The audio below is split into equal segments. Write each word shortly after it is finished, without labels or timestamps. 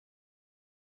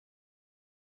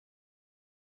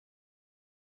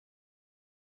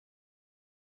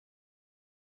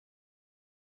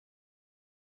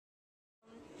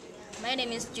My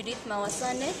name is Judith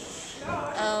Mawasane.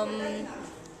 Um,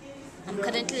 I'm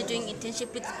currently doing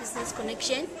internship with Business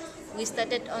Connection. We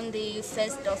started on the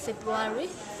 1st of February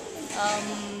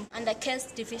under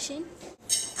CAS division.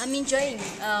 I'm enjoying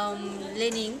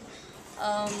learning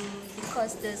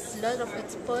because there's a lot of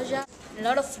exposure, a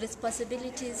lot of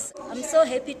responsibilities. I'm so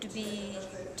happy to be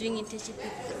doing internship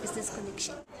with Business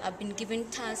Connection. I've been given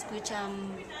tasks which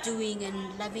I'm doing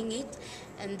and loving it,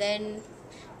 and then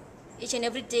each and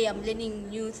every day I'm learning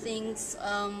new things.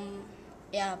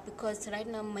 Because right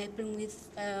now I'm helping with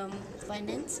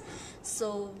finance,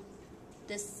 so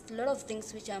there's a lot of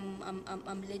things which I'm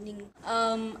learning.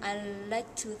 I'd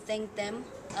like to thank them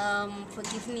for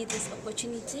giving me this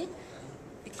opportunity,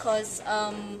 because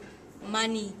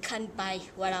money can't buy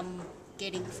what I'm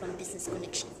getting from Business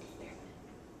Connection.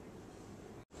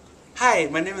 Hi,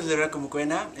 my name is Loreko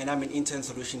Mukwena and I'm an intern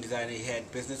solution designer here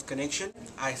at Business Connection.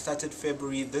 I started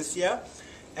February this year,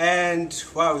 and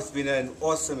wow, it's been an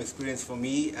awesome experience for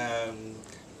me.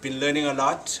 Been learning a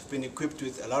lot, been equipped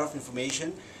with a lot of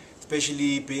information,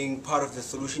 especially being part of the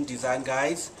solution design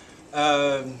guys.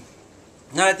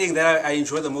 Another thing that I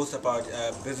enjoy the most about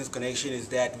Business Connection is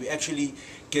that we actually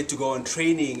get to go on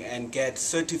training and get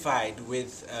certified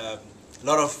with a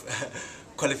lot of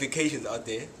qualifications out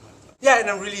there. Yeah,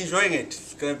 and I'm really enjoying it.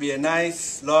 It's going to be a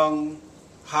nice, long,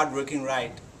 hard-working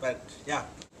ride. But yeah,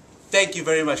 thank you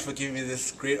very much for giving me this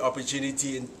great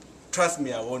opportunity. And trust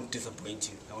me, I won't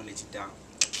disappoint you. I won't let you down.